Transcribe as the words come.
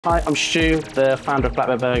Hi, I'm Stu, the founder of Black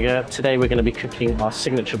Bear Burger. Today we're going to be cooking our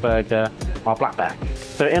signature burger, our Black Bear.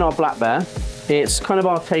 So in our Black Bear, it's kind of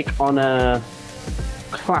our take on a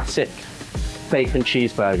classic bacon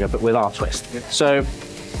cheeseburger, but with our twist. So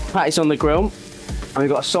patties on the grill, and we've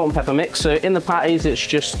got a salt and pepper mix. So in the patties, it's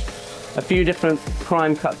just a few different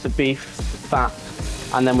prime cuts of beef, fat,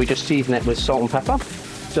 and then we just season it with salt and pepper.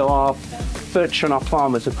 So our butcher and our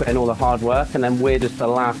farmers are putting all the hard work, and then we're just the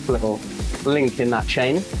last little link in that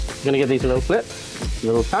chain. I'm going to give these a little flip, a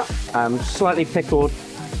little tap. Slightly pickled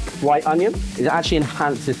white onion. It actually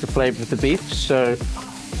enhances the flavour of the beef. So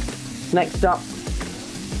next up,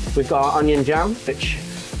 we've got our onion jam, which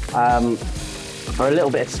are a little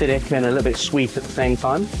bit acidic and a little bit sweet at the same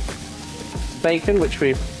time. Bacon, which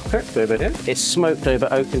we've cooked over here. It's smoked over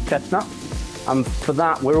oak and chestnut. And for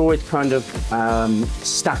that, we're always kind of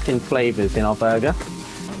stacking flavours in our burger.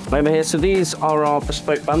 Over here, so these are our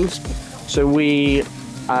bespoke buns. So we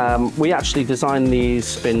actually designed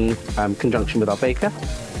these in conjunction with our baker.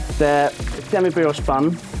 They're demi-brioche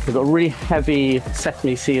bun. We've got a really heavy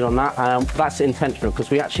sesame seed on that. That's intentional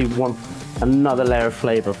because we actually want another layer of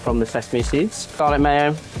flavour from the sesame seeds. Garlic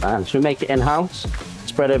mayo, so we make it in-house,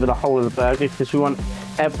 spread over the whole of the burger because we want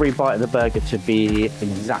every bite of the burger to be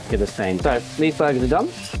exactly the same. So these burgers are done.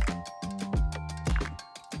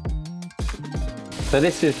 So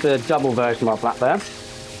this is the double version of our Black Bear.